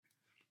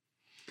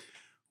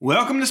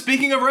Welcome to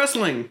Speaking of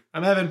Wrestling.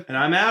 I'm Evan. And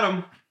I'm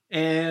Adam.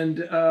 And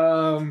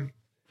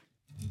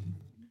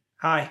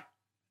hi.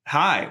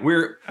 Hi.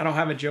 I don't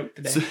have a joke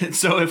today.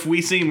 So if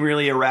we seem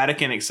really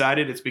erratic and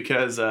excited, it's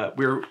because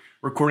we're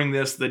recording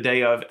this the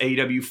day of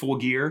AEW Full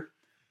Gear.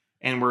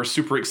 And we're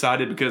super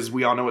excited because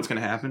we all know what's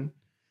going to happen.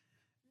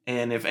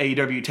 And if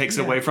AEW takes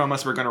it away from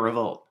us, we're going to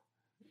revolt.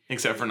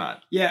 Except for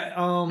not. Yeah.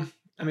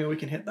 I mean, we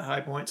can hit the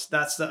high points.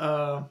 That's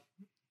the.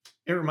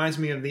 It reminds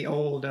me of the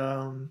old.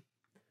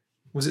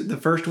 Was it the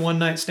first one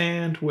night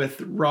stand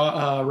with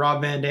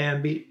Rob Van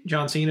Dam beat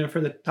John Cena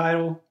for the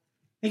title?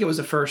 I think it was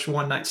the first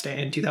one night stand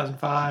in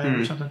 2005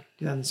 or something,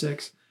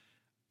 2006.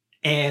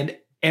 And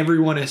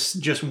everyone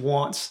just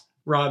wants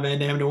Rob Van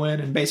Dam to win.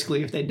 And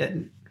basically, if they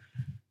didn't,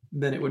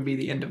 then it would be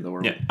the end of the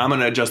world. Yeah, I'm going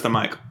to adjust the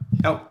mic.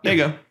 Oh, there you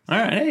go. All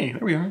right. Hey,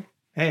 there we are.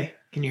 Hey,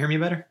 can you hear me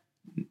better?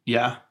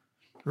 Yeah.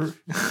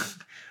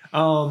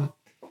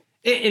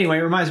 Anyway,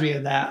 it reminds me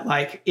of that.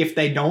 Like, if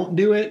they don't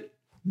do it,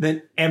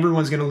 then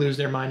everyone's going to lose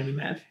their mind and be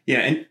mad.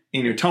 Yeah,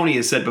 and Tony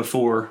has said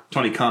before,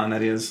 Tony Khan,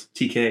 that is,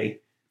 TK,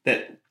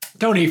 that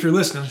Tony, if you're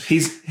listening,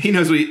 he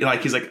knows what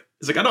he's like,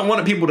 I don't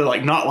want people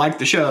to not like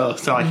the show.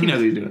 So he knows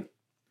what he's doing.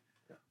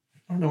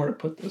 I don't know where to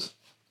put this.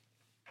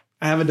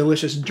 I have a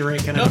delicious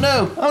drink. And Oh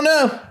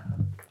no.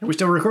 Are we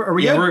still recording? Are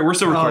we? Yeah, good? we're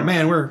still recording. Oh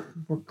man, we're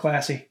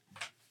classy.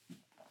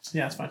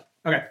 Yeah, it's fine.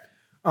 Okay.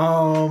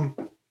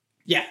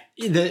 Yeah,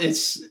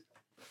 it's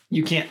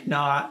you can't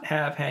not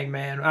have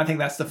Hangman. I think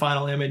that's the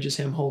final image is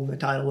him holding the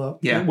title up.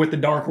 Yeah, with the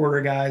Dark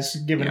Order guys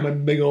giving him a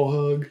big old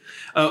hug.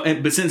 Oh,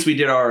 but since we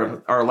did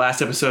our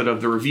last episode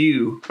of the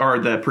review or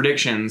the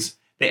predictions,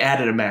 they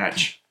added a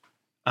match.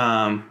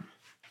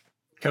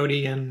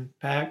 Cody and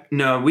Pac.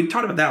 No, we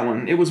talked about that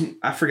one. It was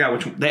I forgot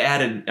which one. They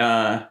added.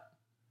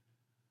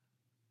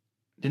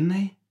 Didn't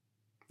they?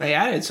 They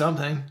added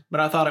something, but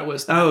I thought it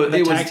was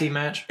the tag team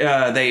match.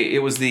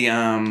 It was the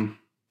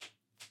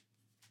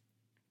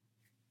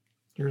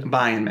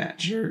buy-in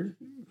match. You're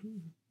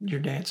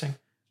dancing.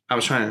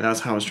 That's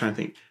how I was trying to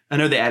think. I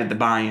know they added the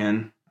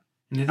buy-in.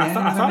 I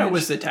thought it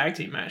was the tag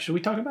team match. Should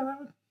we talk about that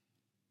one?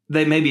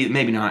 They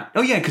maybe not.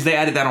 Oh yeah, because they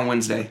added that on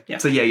Wednesday. Yeah.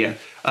 So yeah.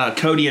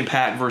 Cody and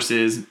Pat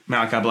versus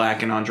Malachi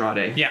Black and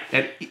Andrade. Yeah.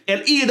 El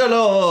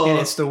Idolo. And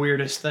it's the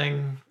weirdest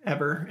thing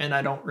ever, and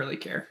I don't really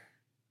care.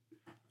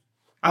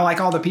 I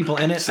like all the people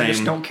in it. Same. I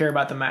just don't care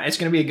about the match. It's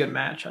going to be a good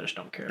match. I just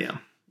don't care. Yeah.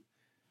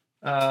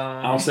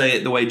 I'll say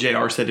it the way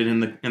JR said it in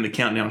the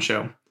countdown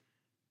show.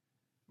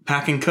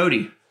 Pac and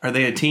Cody, are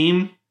they a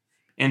team?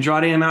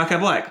 Andrade and Malachi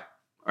Black,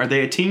 are they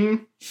a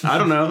team? I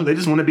don't know. They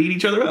just want to beat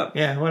each other up.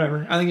 Yeah,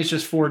 whatever. I think it's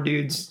just four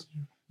dudes.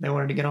 They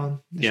wanted to get on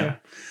the show.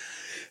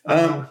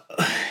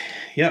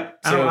 Yep.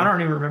 So, I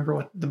don't even remember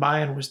what the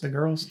buy-in was. The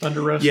girls,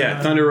 Thunder Rosa.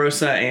 Yeah, Thunder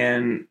Rosa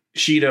and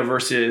Sheeta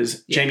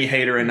versus Jamie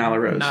Hayter and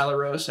Nyla Rose. Nyla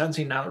Rose. I haven't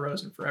seen Nyla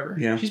Rose in forever.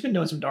 Yeah, she's been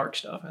doing some dark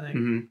stuff, I think.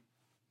 Mm-hmm.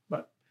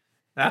 But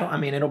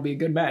it'll be a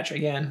good match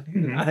again.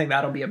 Mm-hmm. I think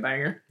that'll be a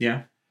banger.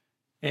 Yeah,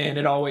 and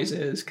it always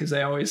is because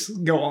they always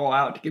go all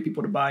out to get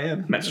people to buy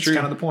in. That's true.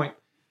 Kind of the point.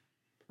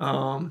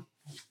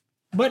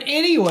 But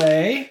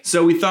anyway,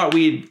 so we thought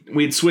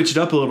we'd switch it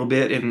up a little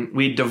bit and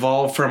we'd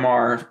devolve from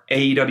our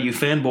AEW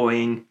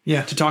fanboying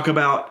to talk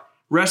about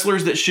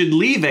wrestlers that should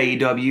leave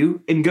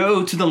AEW and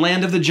go to the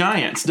land of the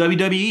giants,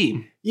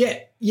 WWE. Yeah.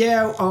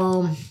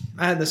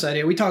 I had this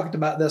idea. We talked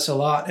about this a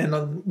lot,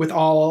 and with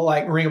all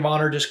Ring of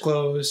Honor just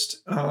closed.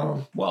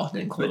 Well, it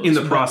didn't close in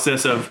the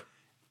process of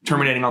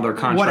terminating all their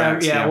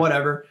contracts.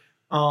 Whatever.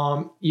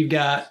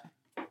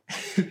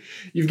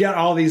 You've got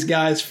all these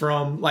guys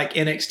from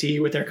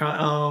NXT with their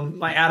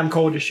Adam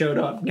Cole just showed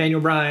up.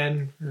 Daniel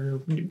Bryan,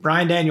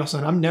 Bryan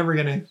Danielson. I'm never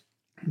gonna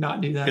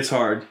not do that. It's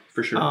hard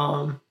for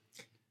sure.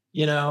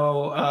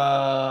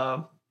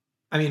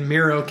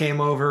 Miro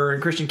came over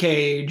and Christian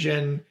Cage,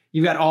 and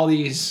you've got all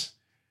these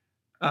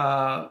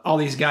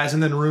guys,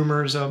 and then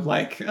rumors of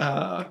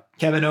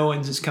Kevin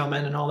Owens is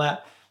coming and all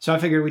that. So I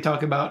figured we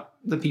talk about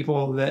the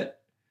people that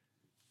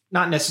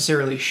not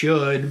necessarily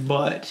should,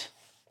 but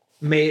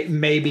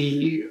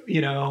maybe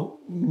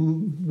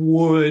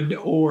would,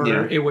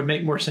 or it would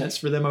make more sense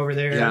for them over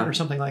there or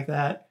something like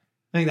that.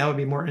 I think that would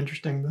be more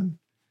interesting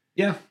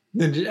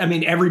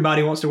than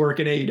everybody wants to work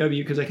at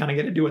AEW because they kind of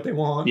get to do what they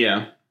want.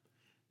 Yeah.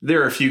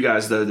 There are a few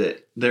guys though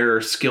that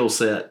their skill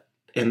set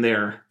and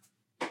their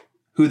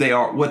who they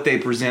are, what they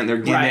present, their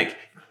gimmick,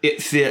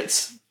 it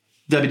fits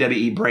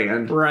WWE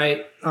brand.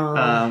 Right.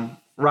 Right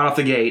off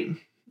the gate,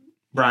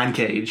 Brian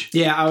Cage.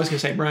 Yeah, I was gonna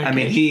say Brian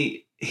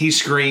Cage. He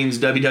screams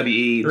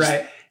WWE.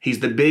 Right.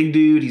 He's the big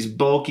dude. He's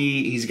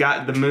bulky. He's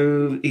got the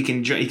move. He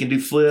can do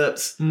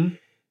flips. Mm-hmm.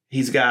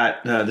 He's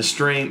got the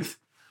strength.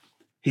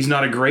 He's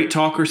not a great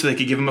talker, so they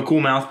could give him a cool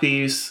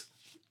mouthpiece.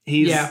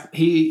 He's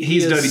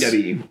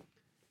WWE.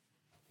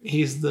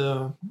 He's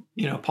the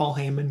Paul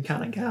Heyman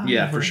kind of guy.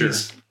 Yeah, for sure.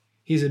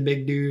 He's a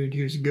big dude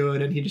who's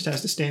good, and he just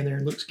has to stand there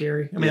and look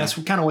scary. That's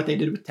kind of what they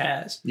did with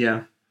Taz.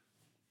 Yeah.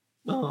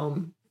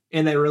 And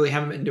they really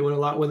haven't been doing a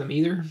lot with him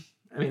either.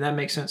 That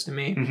makes sense to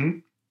me. Mm-hmm.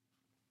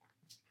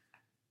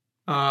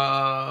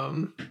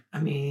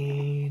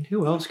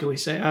 Who else could we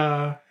say?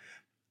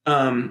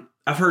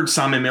 I've heard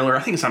Simon Miller. I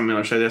think Simon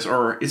Miller said this,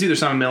 or it's either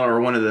Simon Miller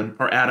or one of them,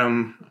 or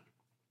Adam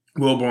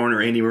Wilborn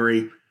or Andy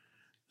Murray.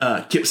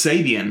 Kip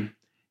Sabian,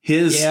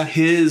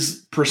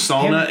 his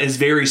persona is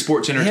very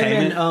sports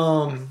entertainment. Him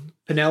and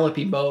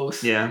Penelope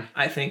both. Yeah,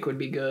 I think would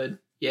be good.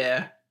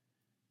 Yeah.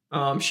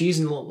 She's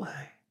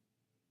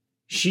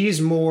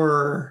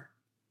more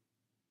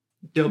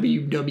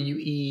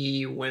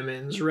WWE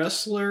women's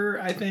wrestler,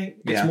 I think.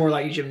 It's more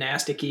like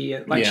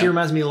gymnastic-y. Like she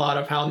reminds me a lot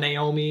of how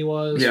Naomi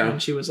was when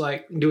she was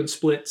like doing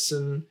splits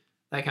and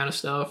that kind of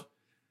stuff.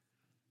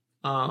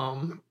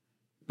 But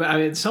I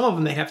mean, some of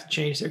them they have to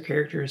change their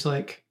characters.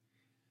 Like,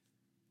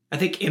 I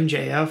think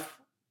MJF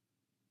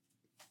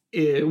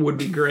it would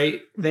be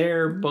great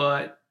there,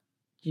 but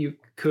you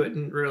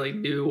couldn't really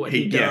do what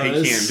he does. Yeah,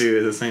 he can't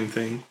do the same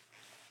thing.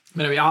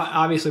 But I mean,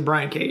 obviously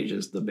Brian Cage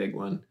is the big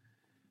one.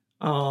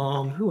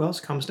 Who else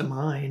comes to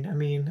mind? I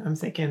mean, I'm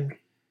thinking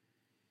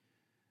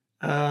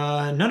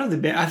none of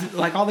the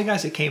like all the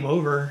guys that came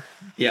over.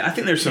 Yeah, I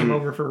think there's came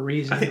over for a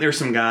reason. I think there's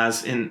some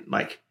guys in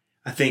like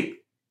I think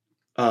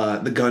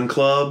the Gun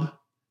Club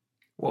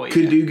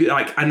could do good.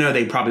 Like I know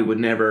they probably would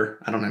never.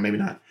 I don't know, maybe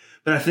not.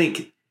 But I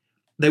think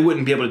they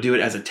wouldn't be able to do it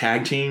as a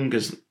tag team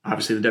because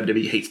obviously the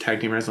WWE hates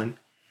tag team wrestling.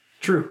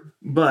 True,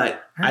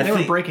 but I think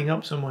they were breaking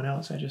up someone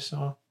else. I just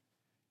saw.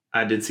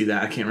 I did see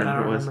that. I can't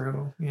remember who it was.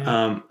 Who,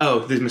 yeah.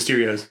 The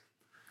Mysterios.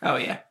 Oh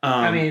yeah.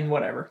 I mean,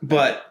 whatever.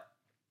 But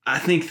I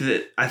think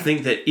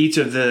that each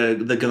of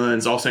the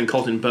Guns, Austin and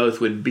Colton, both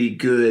would be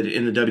good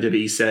in the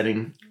WWE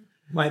setting.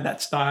 Like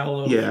that style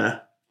of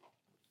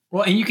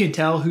Well, and you can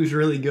tell who's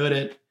really good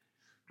at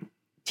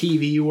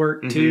TV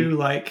work too.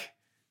 Like,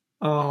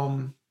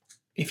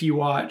 if you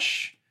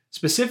watch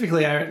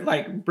specifically,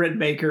 like Britt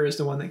Baker is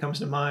the one that comes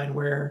to mind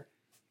where.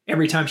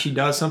 Every time she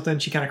does something,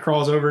 she kind of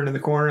crawls over into the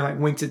corner, like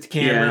winks at the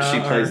camera. Yeah, she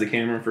plays the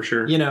camera for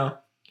sure. You know,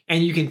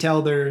 and you can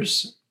tell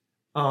there's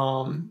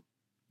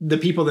the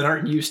people that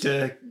aren't used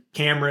to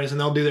cameras and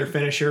they'll do their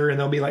finisher and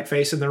they'll be like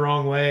facing the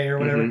wrong way or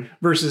whatever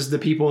versus the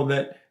people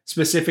that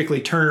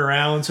specifically turn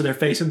around so they're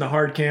facing the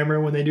hard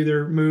camera when they do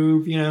their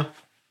move, you know.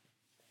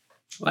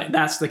 Like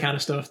that's the kind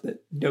of stuff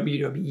that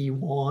WWE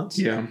wants.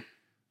 Yeah.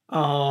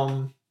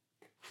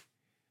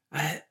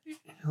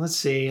 Let's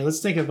see. Let's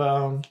think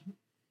of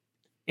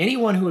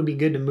anyone who would be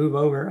good to move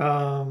over.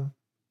 I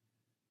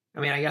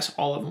mean, I guess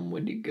all of them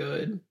would be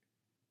good.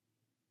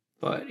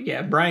 But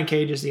yeah, Brian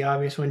Cage is the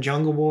obvious one.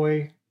 Jungle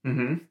Boy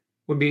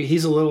would be.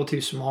 He's a little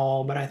too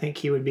small, but I think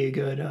he would be a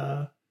good.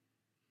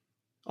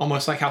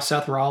 Almost like how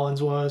Seth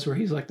Rollins was, where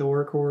he's like the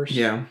workhorse.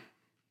 Yeah.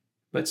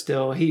 But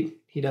still, he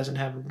doesn't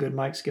have good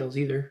mic skills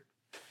either.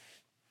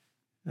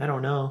 I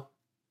don't know.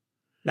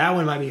 That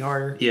one might be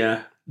harder.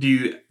 Yeah. Do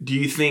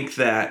you think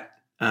that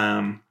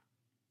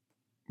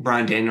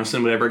Bryan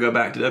Danielson would ever go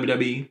back to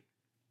WWE?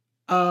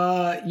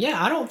 Yeah,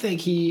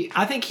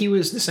 I think he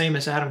was the same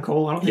as Adam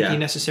Cole. I don't think he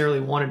necessarily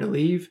wanted to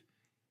leave.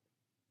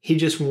 He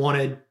just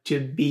wanted to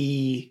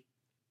be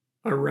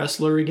a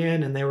wrestler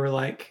again, and they were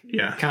like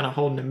kind of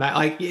holding him back.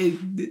 Like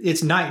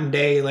it's night and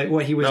day, like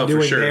what he was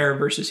doing there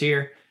versus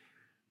here.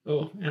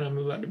 Oh, and I'm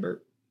about to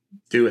burp.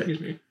 Do it.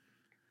 Excuse me.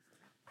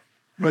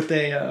 But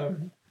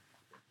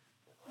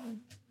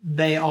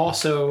they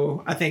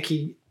also, I think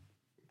I'm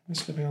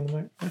stepping on the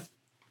mic.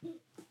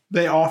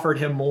 They offered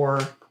him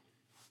more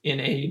in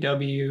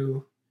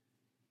AEW,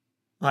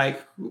 like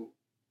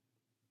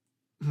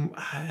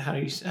how do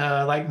you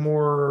like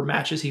more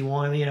matches he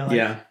won, you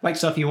know, like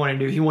stuff he wanted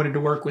to do. He wanted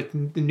to work with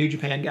the New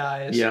Japan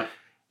guys,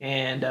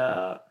 and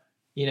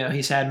you know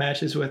he's had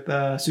matches with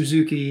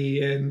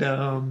Suzuki and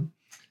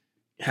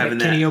having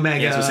Kenny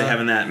Omega. Yeah, I was gonna say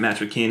having that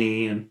match with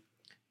Kenny and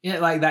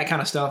like that kind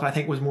of stuff. I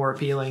think was more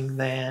appealing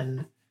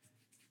than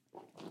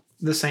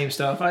the same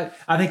stuff.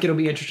 I think it'll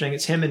be interesting.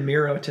 It's him and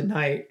Miro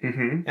tonight.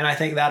 And I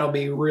think that'll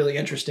be really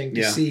interesting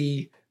to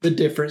see the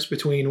difference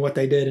between what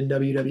they did in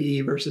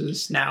WWE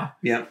versus now.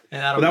 Yeah.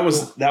 And that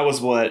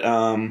was what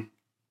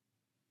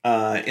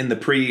in the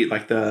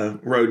the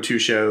Road 2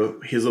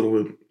 show, his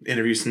little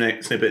interview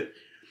snippet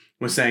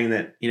was saying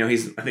that, you know,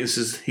 he's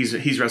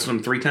wrestled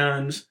him 3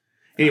 times.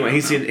 Anyway,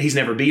 he's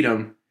never beat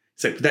him.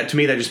 It's like that to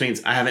me that just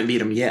means I haven't beat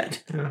him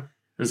yet. Yeah.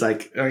 It's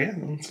like, oh yeah,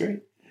 well, that's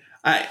great.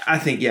 I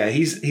think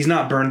he's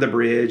not burned the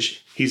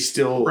bridge. He's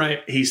still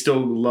he still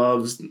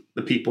loves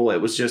the people.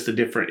 It was just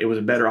it was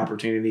a better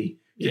opportunity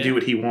to do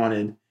what he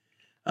wanted.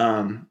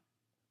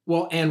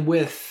 Well, and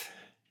with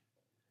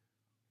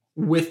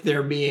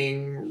there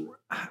being,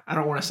 I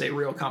don't want to say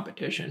real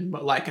competition,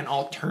 but like an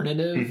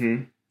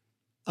alternative,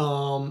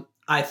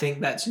 I think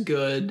that's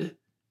good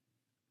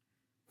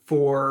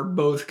for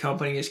both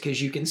companies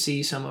because you can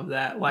see some of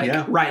that.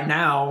 Like right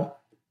now,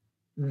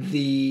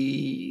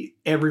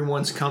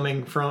 everyone was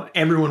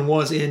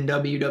in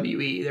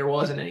WWE. There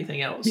wasn't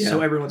anything else. Yeah.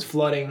 So everyone's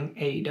flooding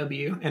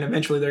AEW and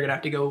eventually they're going to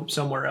have to go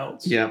somewhere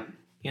else. Yeah.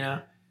 You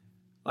know,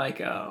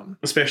 like,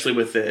 especially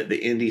with the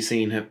indie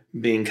scene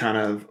being kind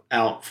of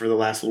out for the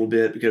last little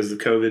bit because of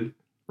COVID.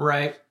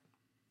 Right.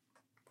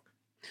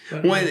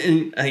 But, well,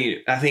 and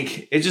I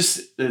think it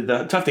just,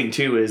 the tough thing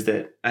too is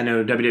that I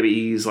know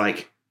WWE's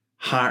like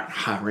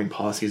hiring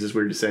policies is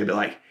weird to say, but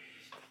like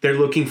they're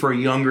looking for a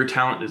younger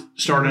talent,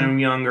 starting them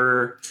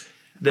younger.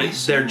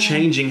 They're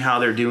changing how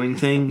they're doing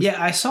things.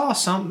 Yeah, I saw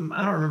something.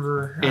 I don't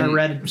remember. I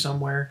read it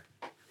somewhere.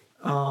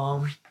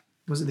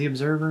 Was it the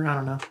Observer? I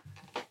don't know.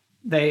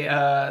 They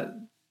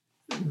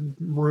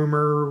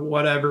rumor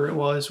whatever it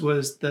was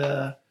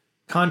the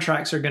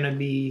contracts are going to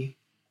be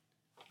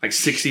like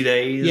 60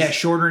 days. Yeah,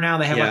 shorter now.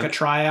 They have like a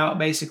tryout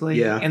basically.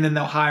 Yeah, and then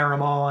they'll hire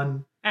them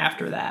on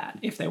after that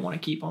if they want to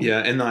keep them. Yeah,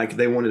 and like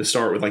they wanted to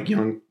start with like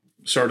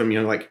start them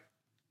young, like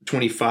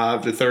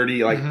 25 to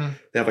 30. Like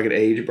they have like an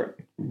age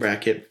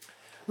bracket.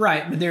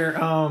 Right, but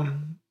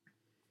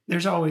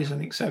there's always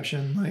an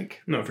exception.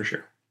 Like no, for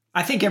sure.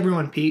 I think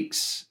everyone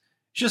peaks.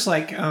 It's just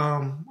like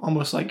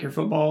almost like your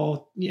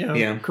football,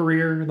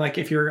 career. Like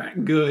if you're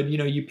good,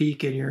 you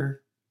peak in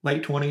your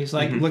late 20s.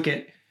 Like look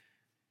at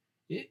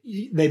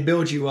they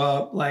build you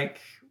up. Like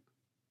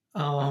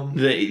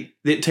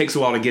it takes a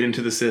while to get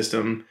into the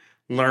system,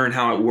 learn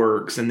how it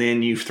works, and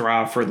then you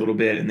thrive for a little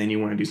bit, and then you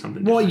want to do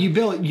something different.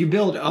 Well, you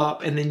build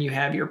up, and then you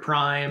have your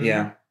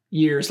prime.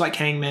 Years. Like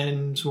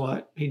Hangman's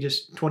he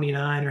just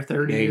 29 or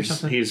 30 or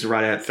something. He's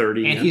right at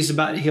 30, and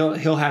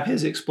he'll have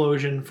his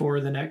explosion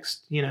for the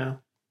next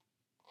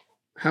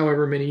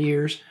however many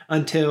years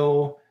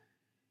until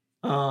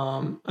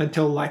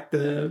like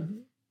the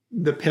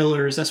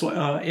pillars. That's what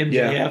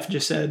MJF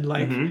just said.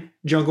 Like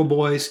Jungle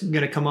Boy's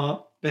gonna come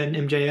up, and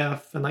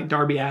MJF and like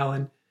Darby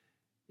Allin.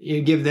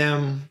 You give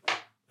them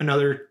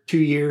another 2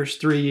 years,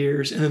 3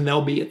 years, and then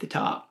they'll be at the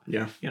top.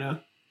 Yeah,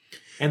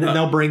 and then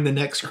they'll bring the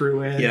next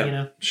crew in.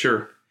 Yeah,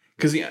 sure.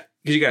 Because you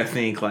got to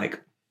think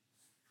like,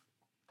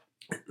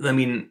 I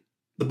mean,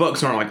 the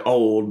Bucks aren't like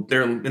old;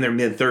 they're in their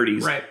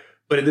mid-30s, right?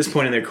 But at this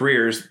point in their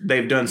careers,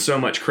 they've done so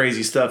much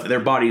crazy stuff that their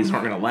bodies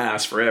aren't going to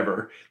last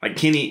forever. Like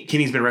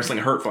Kenny's been wrestling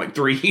hurt for like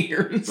 3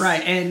 years,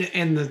 right?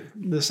 And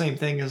the same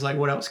thing is like,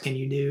 what else can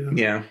you do?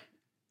 Yeah,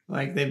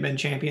 like they've been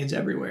champions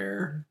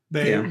everywhere.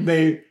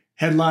 They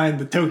headlined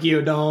the Tokyo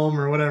Dome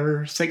or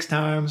whatever 6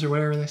 times or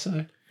whatever they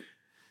say.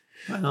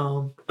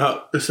 So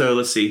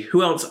let's see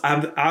who else.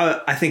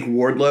 I think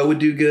Wardlow would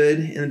do good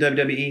in the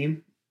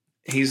WWE.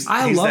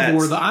 I love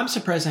Wardlow. I'm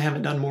surprised they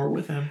haven't done more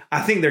with him.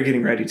 I think they're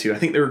getting ready to. I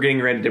think they're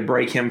getting ready to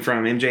break him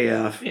from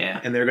MJF. Yeah,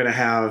 and they're gonna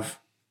have.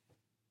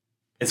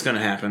 It's gonna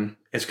happen.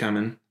 It's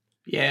coming.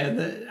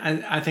 Yeah,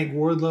 I think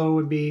Wardlow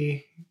would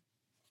be.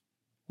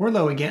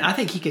 Wardlow again. I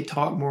think he could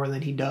talk more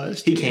than he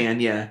does. He can,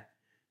 yeah.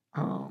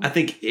 I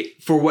think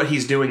for what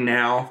he's doing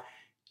now,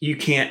 you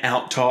can't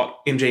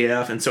out-talk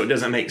MJF, and so it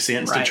doesn't make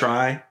sense to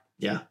try.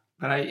 Yeah.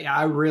 But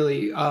I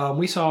really,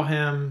 we saw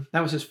him,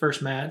 that was his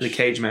first match. The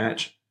cage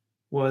match.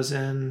 Was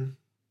in...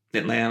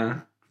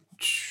 Atlanta.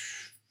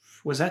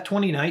 Was that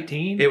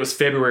 2019? It was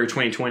February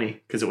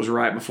 2020, because it was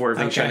right before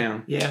everything shut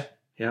down. Yeah.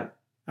 Yeah.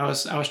 I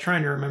was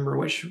trying to remember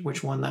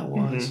which one that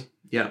was.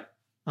 Yeah.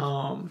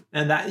 And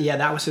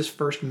that was his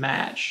first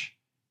match.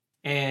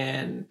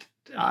 And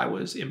I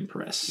was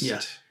impressed.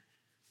 Yes.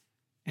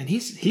 And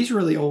he's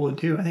really old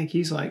too. I think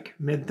he's like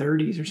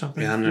mid-30s or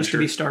something. Yeah, I'm not sure.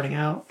 To be starting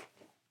out.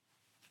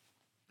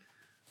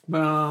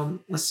 But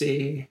let's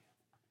see.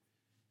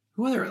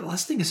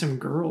 Let's think of some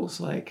girls.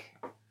 Like,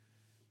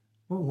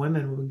 what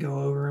women would go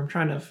over? I'm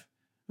trying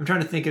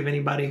to think of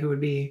anybody who would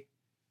be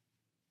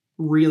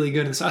really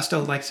good. I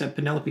still, like I said,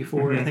 Penelope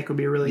Ford. I think would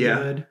be really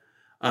good.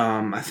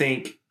 I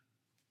think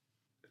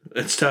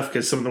it's tough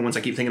because some of the ones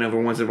I keep thinking of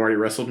are ones that have already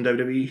wrestled in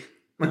WWE.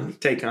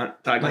 Ty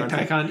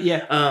Conti.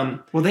 Yeah.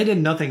 Well, they did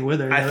nothing with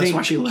her. That's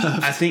why she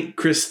left. I think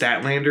Chris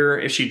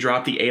Statlander, if she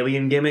dropped the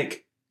alien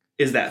gimmick,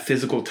 is that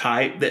physical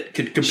type that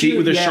could compete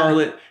with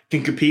Charlotte,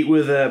 can compete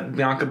with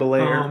Bianca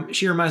Belair.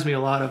 She reminds me a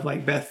lot of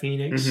like Beth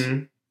Phoenix,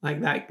 like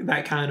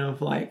that kind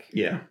of like.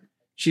 Yeah.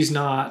 She's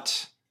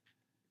not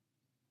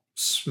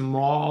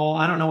small.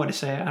 I don't know what to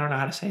say. I don't know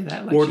how to say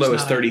that. Like, Wardlow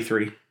is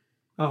 33.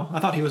 I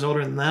thought he was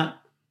older than that.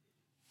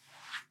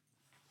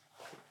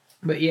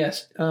 But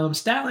yes,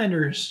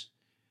 Statlander's.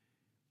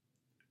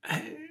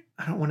 I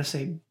don't want to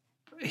say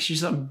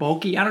she's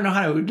bulky. I don't know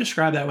how to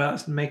describe that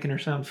without making her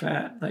sound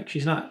fat. Like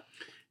she's not.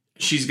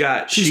 She's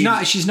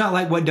not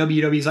like what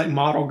WWE's like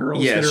model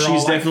girls. Yeah,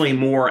 she's definitely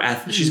more.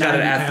 She's got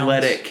an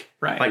athletic,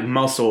 right, like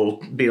muscle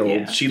build.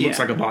 Yeah, she looks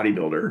like a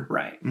bodybuilder,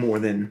 right? More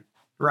than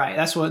right.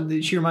 That's what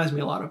she reminds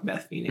me a lot of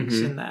Beth Phoenix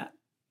in that.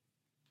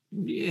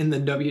 In the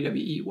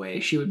WWE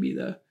way, she would be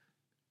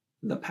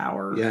the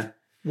power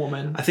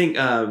woman. I think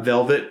Red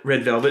Velvet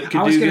could do good.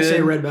 I was going to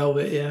say Red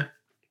Velvet, yeah.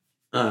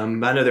 I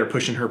know they're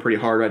pushing her pretty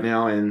hard right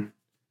now in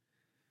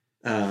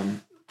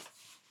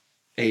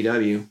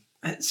AEW.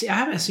 See, I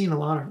haven't seen a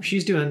lot of her.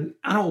 She's doing...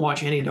 I don't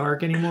watch any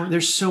Dark anymore.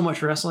 There's so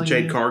much wrestling.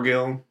 Jade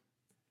Cargill.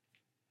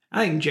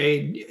 I think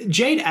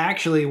Jade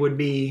actually would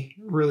be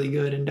really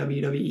good in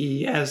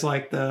WWE as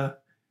like the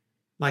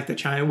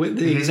China with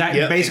the exact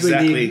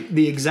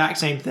the exact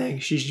same thing.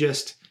 She's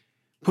just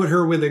put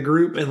her with a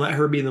group and let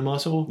her be the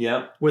muscle.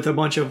 Yep. With a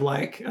bunch of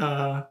like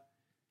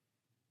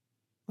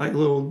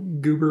little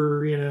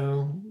goober,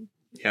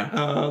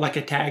 like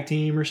a tag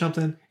team or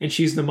something, and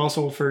she's the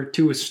muscle for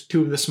two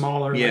of the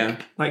smaller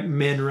like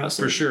men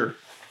wrestlers. For sure.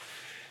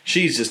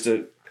 She's just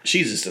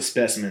she's just a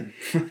specimen.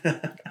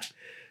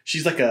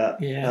 She's like a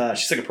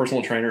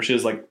personal trainer. She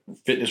does like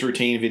fitness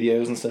routine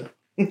videos and stuff.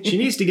 She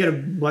needs to get a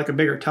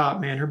bigger top,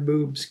 man. Her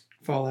boobs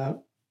fall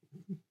out.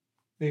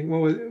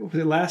 What was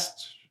it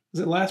last?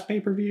 Was it last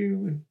pay per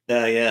view?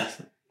 Yeah.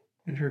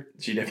 And her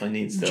She definitely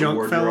needs the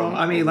junk fell wardrobe. off.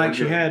 I mean, like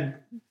she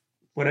had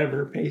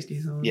whatever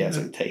pasties on. Yeah, it's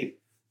like tape.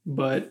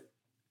 But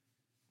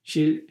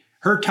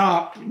her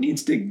top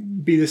needs to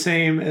be the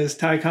same as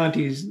Ty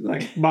Conti's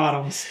like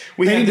bottoms.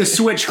 They need to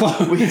switch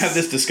clothes. We have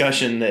this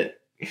discussion that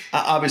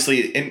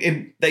obviously,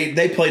 and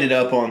they played it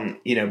up on,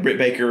 Britt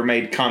Baker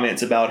made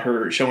comments about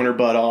her showing her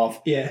butt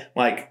off. Yeah.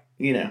 Like,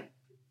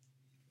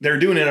 they're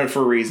doing it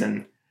for a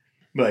reason.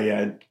 But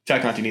yeah, Ty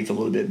Conti needs a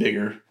little bit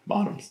bigger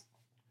bottoms.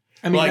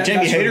 I mean, like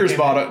Jamie Hayter's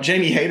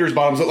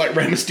bottoms look like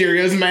Rey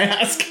Mysterio's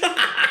mask.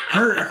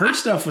 her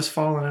stuff was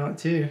falling out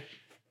too.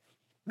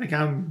 Like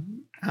I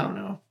don't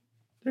know.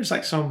 There's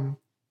like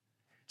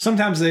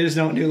sometimes they just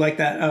don't do like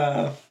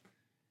that.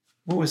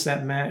 What was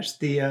that match?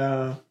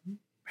 The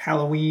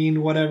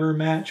Halloween whatever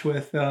match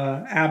with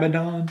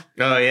Abaddon.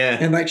 Oh yeah.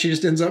 And like she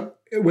just ends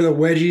up with a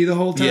wedgie the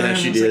whole time. Yeah,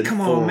 she did. Like,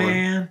 come on,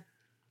 man.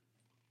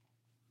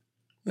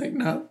 Like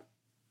not.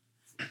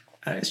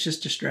 It's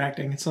just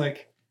distracting. It's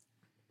like.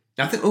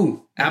 I think.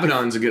 Oh,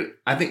 Abaddon's a good.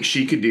 I think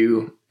she could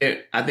do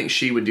it. I think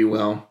she would do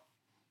well.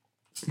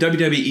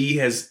 WWE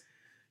has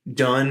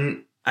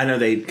done. I know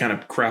they kind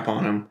of crap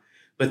on them,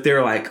 but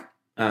they're like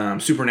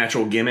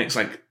supernatural gimmicks.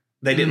 Like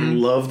they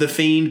didn't love the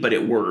Fiend, but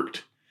it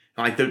worked.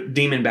 Like the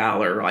Demon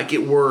Balor, like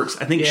it works.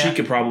 I think she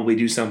could probably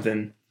do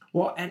something.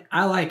 Well, and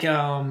I like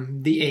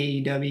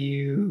the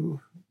AEW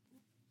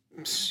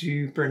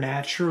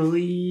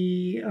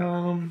supernaturally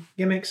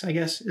gimmicks, I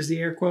guess is the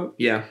air quote.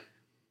 Yeah.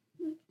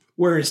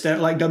 Where instead,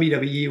 like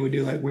WWE would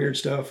do like weird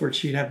stuff where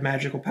she'd have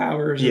magical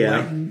powers.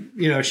 And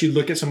like, she'd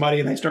look at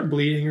somebody and they start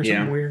bleeding or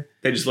something weird.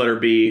 They just let her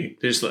be.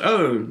 They just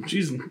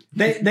she's.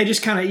 They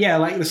just kind of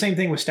like the same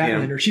thing with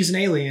Statlander. She's an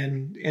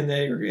alien, and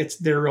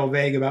they're real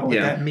vague about what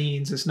that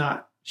means. It's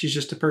not. She's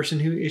just a person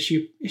who is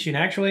she an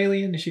actual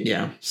alien? Is she?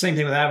 Yeah. Same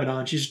thing with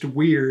Abaddon. She's just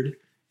weird,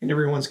 and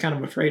everyone's kind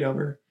of afraid of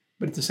her.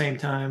 But at the same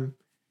time,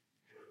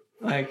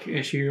 like,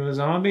 is she a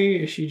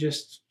zombie? Is she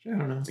just? I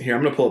don't know. Here,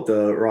 I'm gonna pull up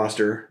the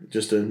roster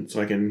just so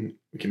we can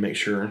make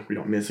sure we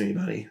don't miss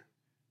anybody.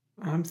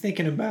 I'm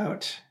thinking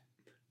about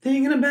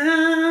send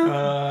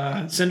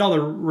all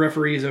the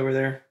referees over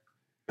there.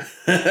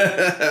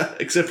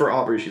 Except for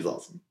Aubrey, she's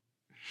awesome.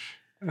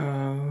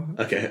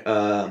 Okay.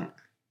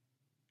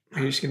 Are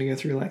you just gonna go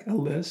through like a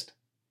list?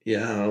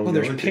 Yeah. Oh,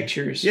 there's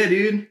pictures. Yeah,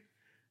 dude.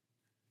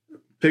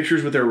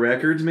 Pictures with their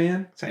records,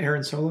 man. Is that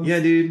Aaron Solo? Yeah,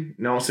 dude.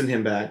 No, I'll send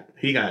him back.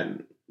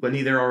 Wasn't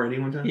he there already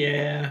one time?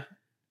 Yeah.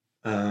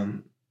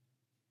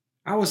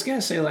 I was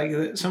gonna say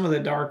like some of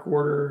the Dark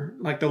Order,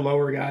 like the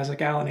lower guys,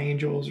 like Alan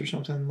Angels or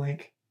something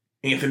like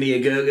Anthony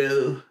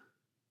Ogogo.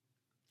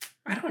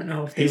 I don't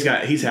know if he's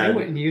got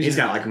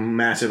like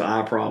massive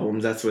eye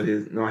problems. That's what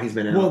he's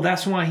been out. Well,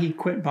 that's why he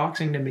quit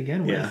boxing to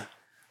begin with. Yeah.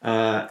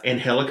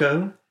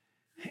 Angelico.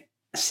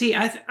 See,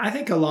 I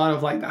think a lot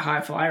of like the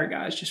high flyer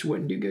guys just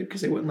wouldn't do good because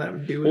they wouldn't let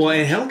him do it. Well,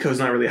 Angelico's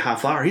not really a high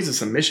flyer. He's a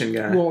submission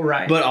guy. Well,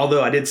 right. But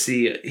although I did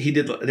see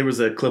there was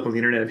a clip on the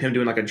internet of him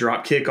doing like a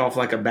drop kick off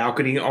like a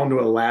balcony onto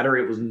a ladder.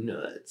 It was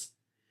nuts.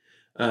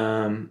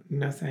 No,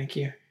 thank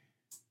you.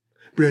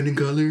 Brandon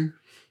Cutler.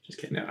 Just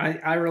kidding. No,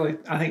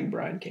 I think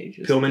Brian Cage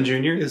is Pillman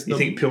Jr. You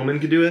think Pillman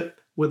could do it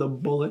with a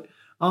bullet?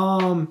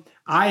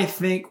 I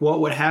think what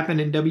would happen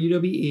in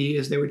WWE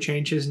is they would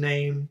change his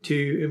name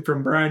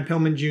from Brian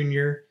Pillman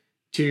Jr.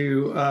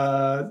 to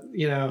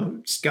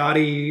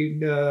Scotty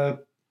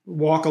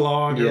Walk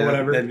Along or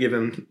whatever. That'd give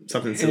him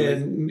something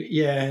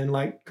silly. And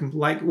like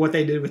what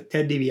they did with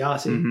Ted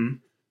DiBiase.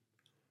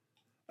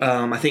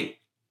 Mm-hmm. I think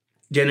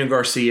Daniel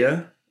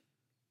Garcia.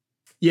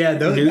 Yeah,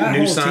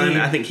 new sign.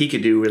 I think he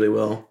could do really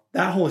well.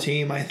 That whole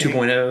team, I think,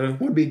 2.0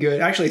 would be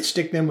good. Actually,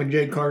 stick them with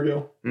Jade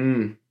Cargill.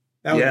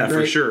 That would be great.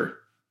 For sure.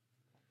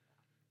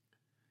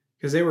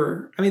 Because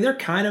they're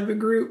kind of a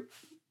group,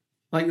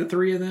 like the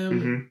three of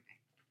them,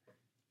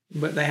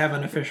 but they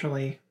haven't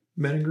officially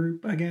been a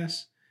group, I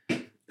guess.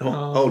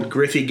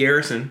 Griffey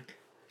Garrison.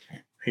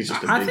 He's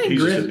just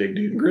a big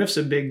dude. Griff's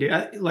a big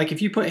dude. Like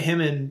if you put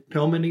him and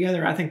Pillman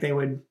together, I think they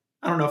would.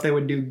 I don't know if they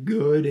would do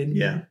good in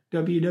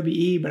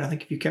WWE, but I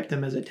think if you kept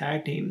them as a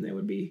tag team, they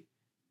would be.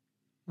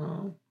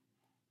 I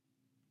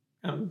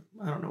don't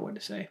know what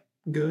to say.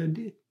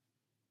 Good.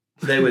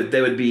 They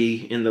would be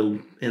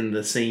in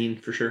the scene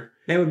for sure.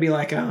 They would be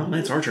like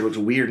Lance Archer looks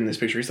weird in this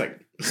picture. He's like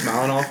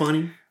smiling all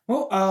funny.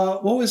 Well,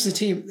 what was the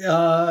team?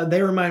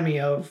 They remind me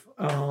of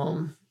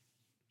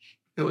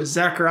it was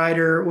Zack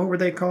Ryder. What were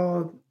they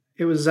called?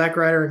 It was Zack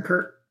Ryder and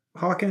Kurt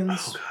Hawkins.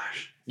 Oh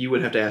gosh, you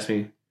would have to ask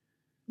me.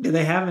 Did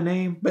they have a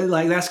name? But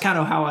like that's kind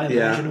of how I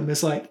imagine them.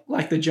 It's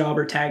like the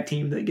jobber tag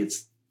team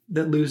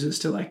that loses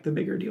to like the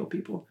bigger deal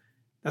people.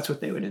 That's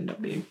what they would end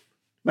up being.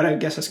 But I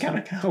guess that's kind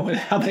of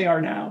how they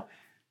are now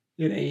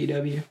in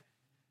AEW.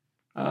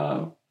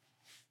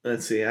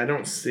 Let's see. I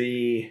don't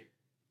see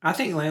I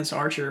think Lance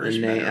Archer a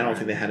name. I don't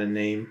think they had a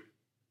name.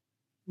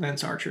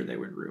 Lance Archer they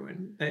would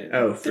ruin.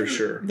 For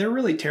sure. They're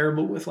really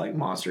terrible with like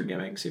monster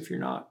gimmicks if you're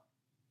not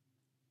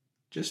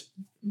just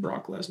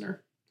Brock Lesnar.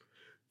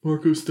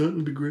 Marco Stunt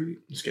would be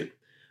great. Just kidding.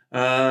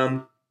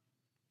 And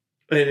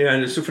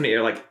it's so funny.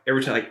 Like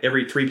every time, like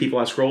every 3 people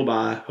I scroll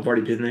by have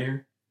already been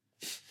there.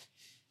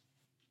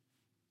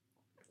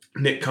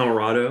 Nick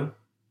Camarado.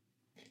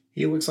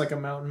 He looks like a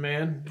mountain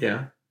man.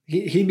 Yeah.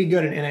 He'd be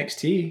good in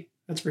NXT.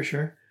 That's for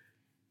sure.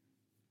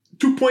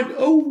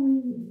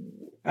 2.0.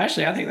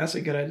 Actually, I think that's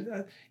a good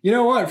idea. You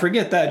know what?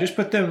 Forget that. Just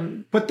put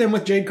them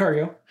with Jade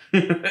Cargill.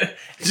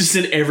 Just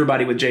send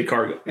everybody with Jade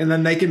Cargill. And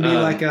then they can be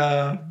like,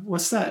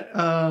 what's that?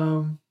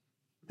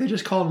 They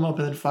just called him up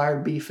and then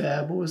fired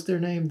B-Fab. What was their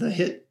name? The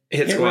Hit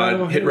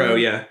Squad. Hit Row,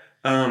 yeah.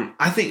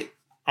 I think,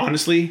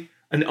 honestly,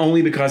 and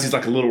only because he's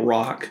like a little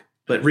rock,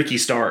 but Ricky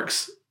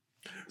Starks.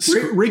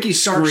 Ricky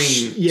Starks.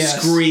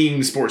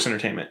 Scream sports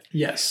entertainment.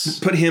 Yes.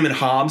 Put him and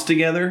Hobbs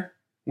together.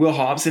 Will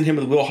Hobbs, send him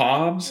with Will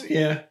Hobbs.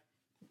 Yeah.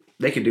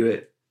 They could do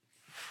it.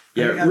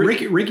 Yeah.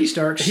 Ricky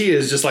Starks. He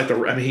is just like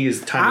he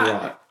is tiny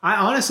rock. I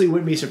honestly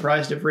wouldn't be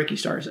surprised if Ricky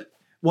Starks.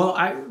 Well,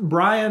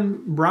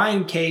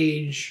 Brian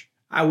Cage,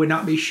 I would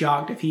not be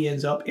shocked if he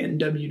ends up in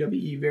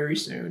WWE very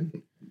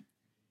soon.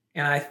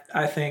 And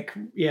I think,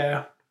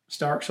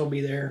 Starks will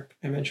be there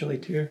eventually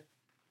too.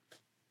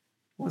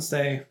 Once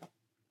they're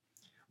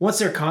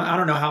I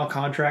don't know how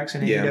contracts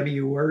in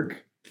AEW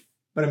work,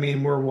 but I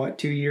mean, we're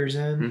 2 years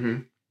in? Mm-hmm.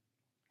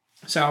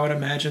 So I would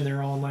imagine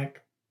they're on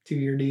like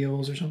 2-year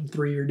deals or something,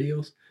 3-year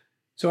deals.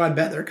 So I'd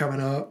bet they're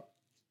coming up.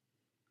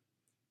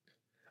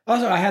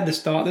 Also, I had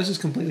this thought, this is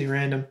completely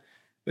random,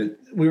 but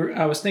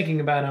I was thinking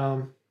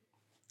about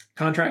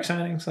contract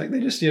signings. Like they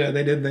just,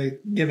 they did the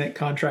gimmick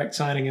contract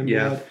signing in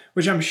blood,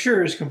 which I'm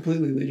sure is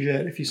completely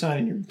legit if you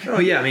sign your... Oh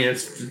yeah, I mean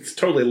it's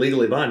totally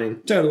legally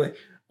binding. Totally.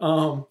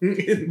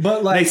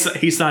 But like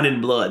he signed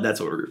in blood.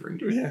 That's what we're referring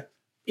to. Yeah.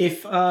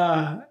 If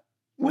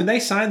when they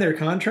sign their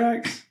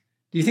contracts,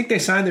 do you think they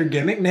sign their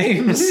gimmick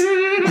names,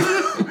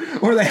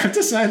 or they have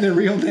to sign their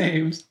real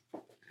names?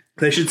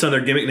 They should sign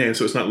their gimmick names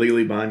so it's not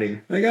legally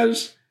binding. Like I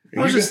was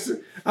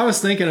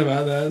thinking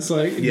about that. It's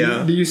like,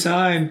 do you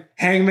sign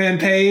Hangman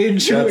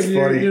Page? That's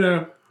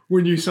funny.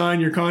 When you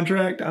sign your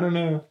contract, I don't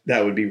know.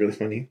 That would be really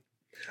funny.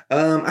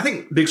 I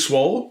think Big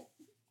Swole.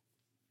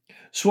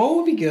 Swole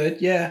would be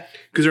good, yeah.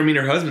 Because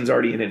her husband's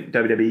already in it,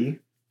 WWE.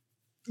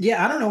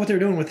 Yeah, I don't know what they're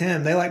doing with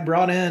him. They like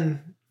brought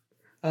in,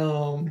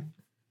 Shelton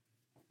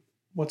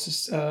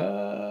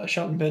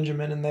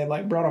Benjamin, and they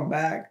like brought him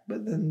back,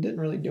 but then didn't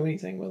really do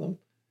anything with him.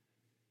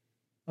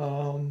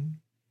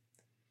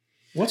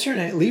 What's her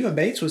name? Leva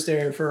Bates was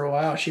there for a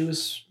while. She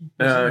was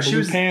Pants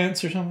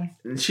or something.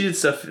 And she did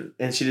stuff in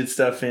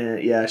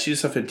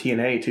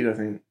TNA too, I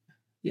think.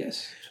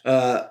 Yes.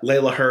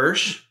 Layla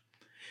Hirsch.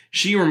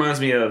 She reminds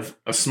me of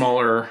a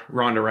smaller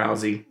Ronda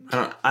Rousey.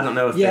 I don't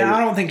know if I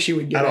don't think she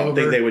would get over. I don't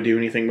think they would do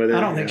anything with her. I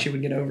don't think she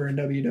would get over in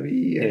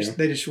WWE. Yeah.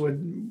 They just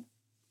wouldn't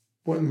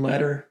let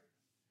her.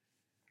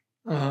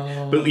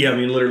 But yeah, I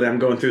mean, literally, I'm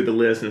going through the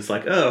list and it's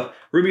like, oh,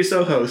 Ruby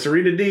Soho,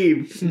 Serena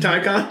Deeb,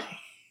 Ty Conti.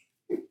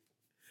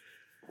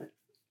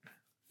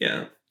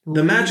 Yeah.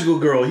 The magical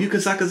girl, Yuka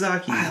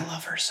Sakazaki. I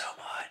love her so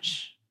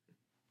much.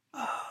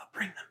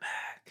 Bring them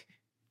back.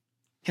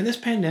 Can this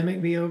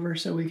pandemic be over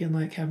so we can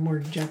like have more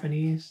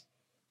Japanese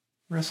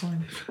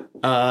wrestling?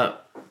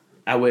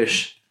 I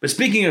wish. But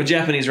speaking of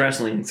Japanese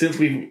wrestling, since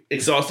we've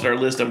exhausted our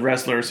list of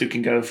wrestlers who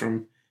can go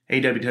from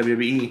AEW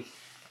to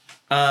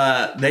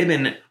WWE, they've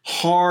been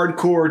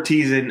hardcore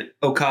teasing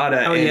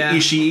Okada and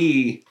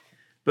Ishii,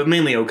 but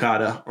mainly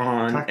Okada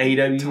on AEW.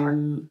 I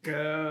don't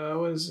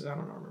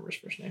remember his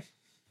first name.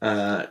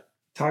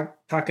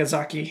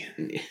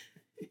 Takazaki.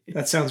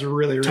 That sounds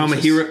really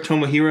racist.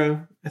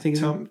 Tomohiro, I think.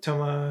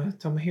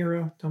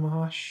 Tomohiro,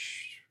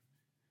 Tomohash.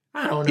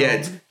 I don't know. Yeah,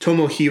 it's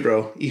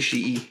Tomohiro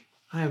Ishii.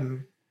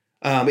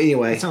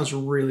 Anyway, that sounds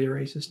really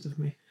racist of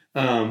me.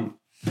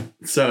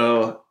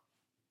 So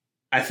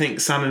I think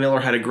Simon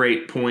Miller had a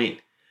great point.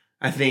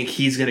 I think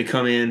Okada's going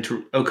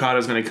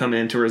to come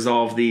in to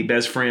resolve the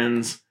best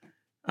friends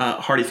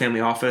Hardy Family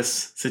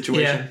Office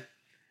situation.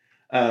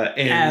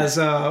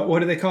 Yeah. What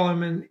do they call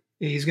him?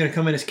 He's going to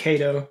come in as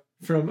Kato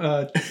from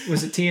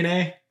was it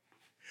TNA?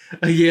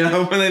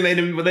 Yeah, when they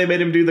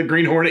made him do the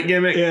Green Hornet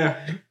gimmick. Yeah.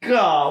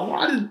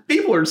 God,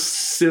 people are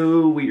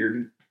so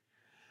weird.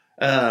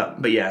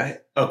 But yeah,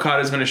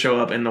 Okada's going to show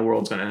up and the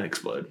world's going to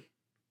explode.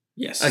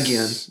 Yes.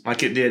 Again,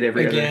 like it did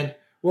every other.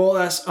 Well,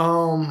 that's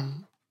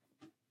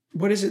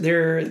what is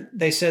it?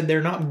 They said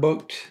they're not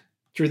booked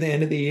through the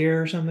end of the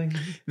year or something.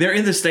 They're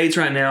in the States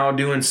right now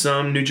doing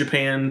some New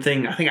Japan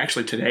thing. I think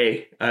actually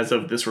today, as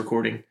of this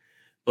recording,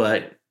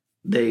 but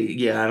I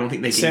don't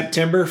think they can.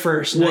 September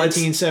 1st,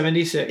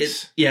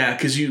 1976.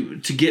 Because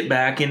to get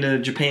back into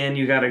Japan,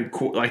 you got to,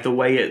 like, the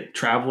way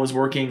travel is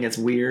working, it's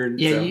weird.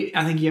 Yeah, so.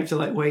 I think you have to,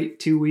 like, wait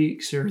 2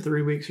 weeks or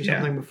 3 weeks or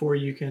something before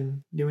you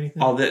can do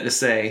anything. All that to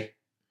say,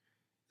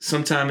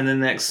 sometime in the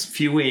next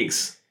few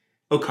weeks,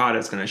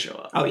 Okada's going to show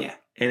up. Oh, yeah.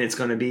 And it's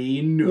going to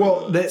be nuts.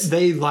 Well,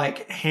 they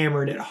like,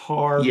 hammered it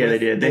hard. Yeah, they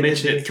did. They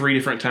mentioned it 3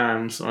 different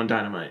times on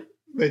Dynamite.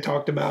 They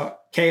talked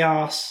about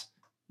Chaos.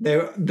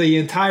 The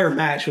entire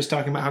match was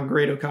talking about how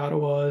great Okada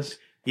was.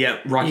 Yeah,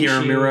 Rocky Ishii.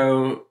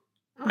 Romero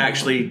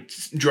actually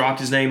dropped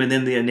his name, and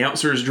then the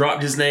announcers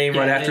dropped his name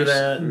right after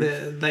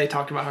that. They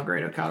talked about how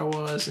great Okada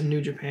was in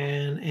New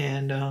Japan,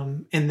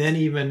 and then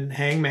even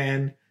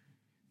Hangman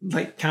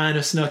like kind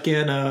of snuck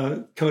in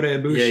Kota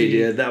Ibushi. Yeah, he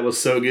did. That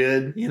was so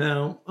good. You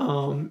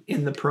know,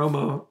 in the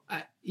promo.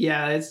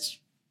 It's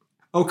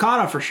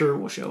Okada for sure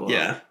will show up.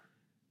 Yeah.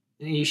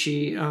 And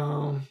Ishii,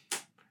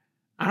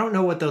 I don't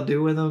know what they'll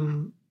do with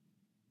him.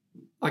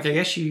 Like, I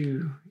guess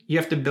you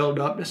have to build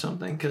up to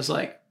something because,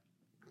 like,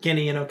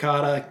 Kenny and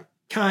Okada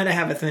kind of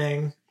have a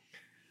thing.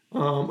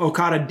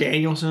 Okada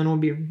Danielson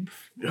would be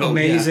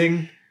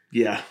amazing.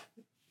 Yeah.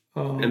 I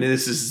mean,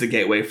 this is the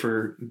gateway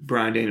for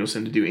Bryan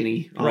Danielson to do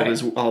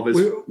all of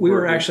his. We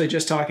were actually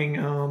just talking.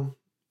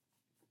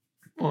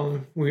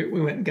 We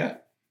went and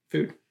got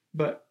food,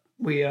 but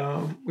we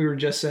were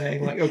just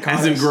saying like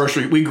As in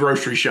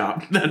grocery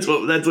shop. That's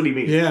what he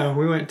means. Yeah,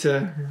 we went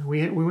to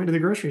the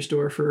grocery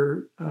store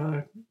for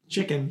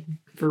chicken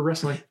for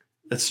wrestling.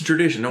 That's the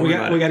tradition. We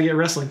got to get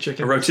wrestling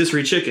chicken. A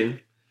rotisserie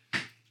chicken.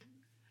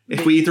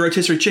 If we eat the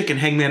rotisserie chicken,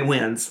 Hangman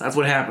wins. That's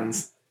what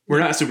happens. We're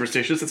not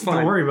superstitious. It's fine.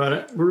 Don't worry about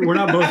it. We're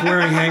not both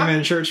wearing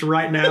Hangman shirts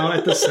right now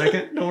at the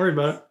second. Don't worry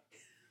about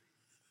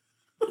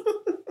it.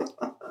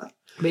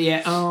 But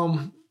yeah,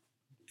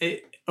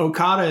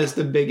 Okada is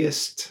the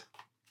biggest.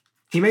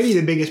 He may be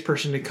the biggest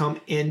person to come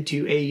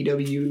into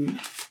AEW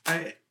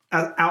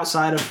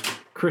outside of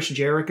Chris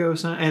Jericho,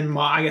 and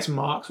I guess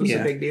Mox was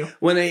a big deal.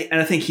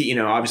 And I think he,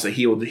 obviously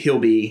he'll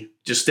be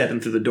just stepping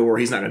through the door.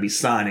 He's not going to be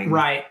signing,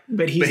 right?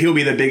 But he'll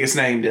be the biggest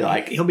name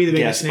to He'll be the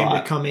biggest name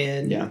spot. to come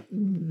in. Yeah.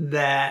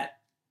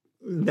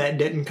 That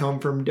didn't come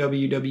from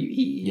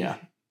WWE. Yeah.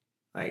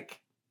 Like,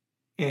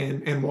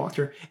 and walk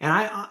through. And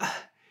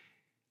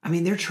I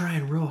mean, they're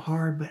trying real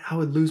hard, but I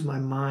would lose my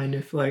mind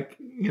if a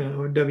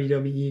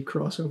WWE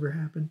crossover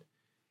happened.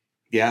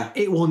 Yeah.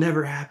 It will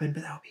never happen,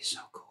 but that would be so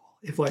cool.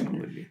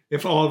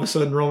 If all of a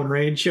sudden Roman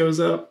Reigns shows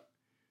up.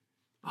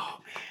 Oh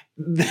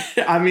man.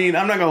 I mean,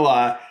 I'm not gonna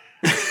lie.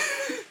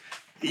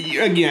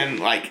 Again,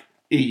 like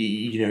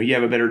you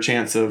have a better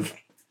chance of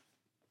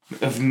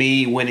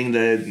me winning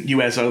the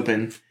US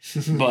Open,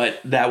 but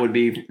that would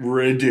be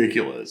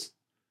ridiculous.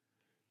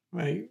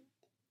 Right.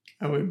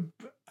 I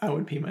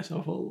would pee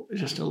myself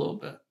just a little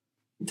bit.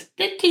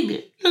 Little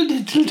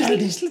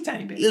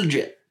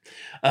bit.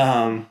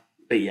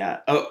 But yeah,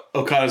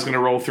 Okada's going to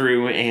roll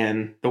through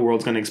and the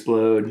world's going to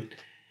explode.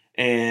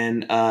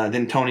 And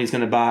then Tony's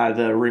going to buy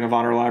the Ring of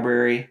Honor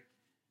library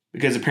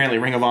because apparently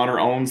Ring of Honor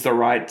owns the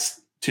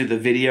rights to the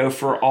video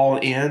for All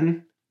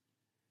In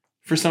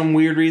for some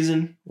weird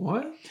reason.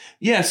 What?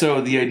 Yeah,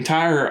 so the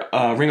entire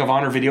Ring of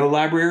Honor video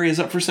library is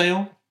up for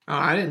sale. Oh,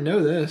 I didn't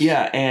know this.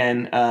 Yeah,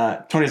 and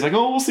Tony's like,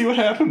 we'll see what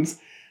happens.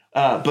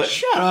 But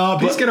shut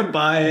up, he's going to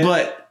buy it.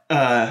 But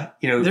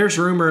there's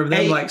rumor of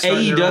them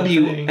starting their own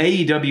thing.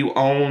 AEW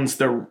owns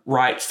the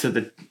rights to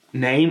the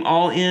name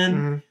All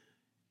In,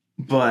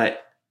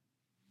 but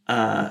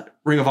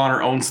Ring of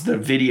Honor owns the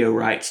video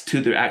rights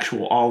to the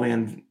actual All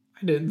In.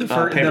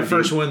 The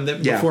first one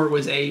before it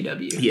was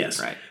AEW. Yes,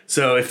 right.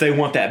 So if they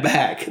want that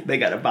back, they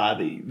got to buy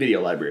the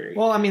video library.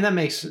 Well, I mean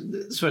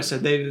that's what I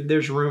said.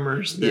 There's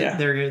rumors that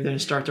they're going to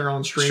start their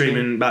own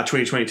streaming by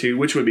 2022,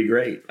 which would be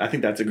great. I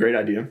think that's a great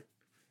idea.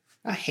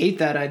 I hate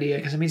that idea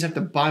because it means I have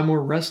to buy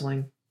more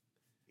wrestling.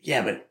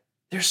 Yeah, but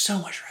there's so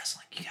much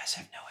wrestling. You guys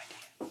have no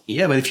idea.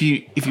 Yeah, but if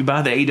you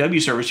buy the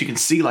AEW service, you can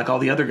see like all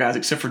the other guys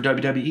except for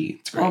WWE.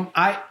 It's great.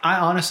 I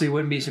honestly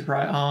wouldn't be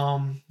surprised.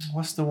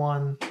 What's the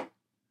one?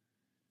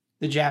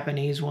 The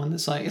Japanese one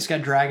that's like it's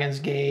got Dragon's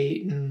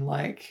Gate and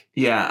like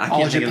I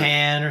All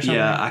Japan or something.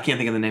 Yeah, I can't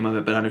think of the name of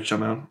it, but I know what you're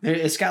talking about.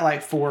 It's got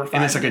like 4 or 5.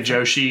 And it's like a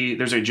Joshi.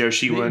 There's a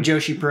Joshi one.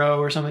 Joshi Pro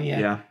or something.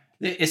 Yeah.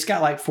 It's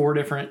got like 4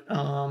 different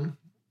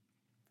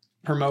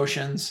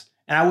promotions,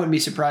 and I wouldn't be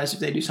surprised if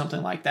they do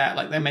something like that.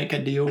 Like they make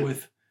a deal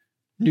with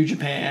New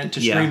Japan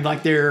to stream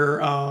like their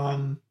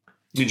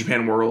New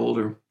Japan World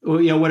or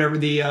whatever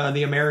the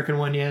American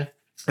one.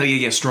 Oh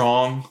yeah,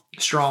 Strong.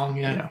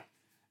 Yeah.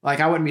 Like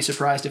I wouldn't be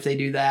surprised if they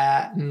do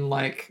that, and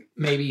like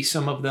maybe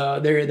some of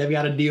they've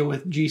got a deal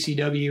with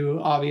GCW,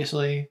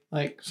 obviously,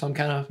 like some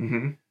kind of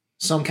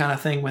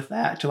thing with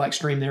that to like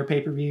stream their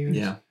pay-per-views.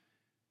 Yeah,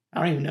 I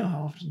don't even know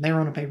how often they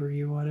run a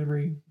pay-per-view.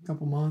 Every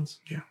couple months.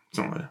 Yeah,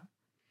 something like that.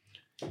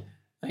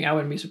 Like I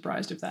wouldn't be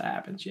surprised if that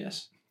happens.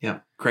 Yes. Yeah,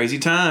 crazy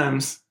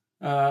times.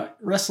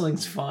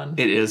 Wrestling's fun.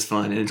 It is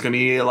fun, and it's gonna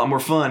be a lot more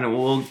fun. And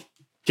we'll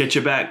get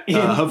you back.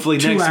 Hopefully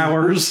 2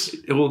 hours.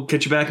 We'll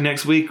get you back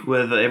next week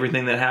with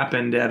everything that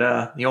happened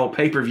at the old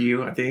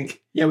pay-per-view, I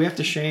think. Yeah, we have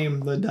to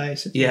shame the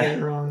dice if you get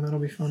it wrong. That'll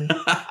be funny.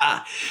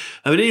 But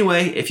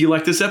anyway, if you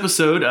like this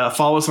episode,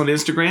 follow us on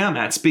Instagram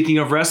at Speaking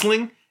of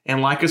Wrestling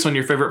and like us on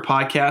your favorite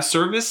podcast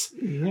service.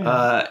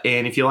 Yeah.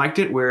 And if you liked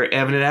it, we're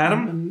Evan and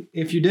Adam. And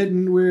if you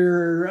didn't,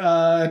 we're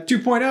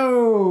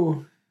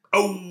 2.0.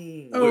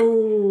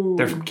 Oh.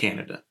 They're from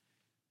Canada.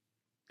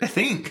 I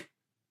think.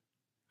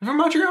 They're from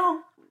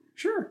Montreal.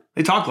 Sure.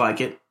 They talk like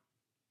it.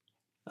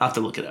 I'll have to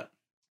look it up.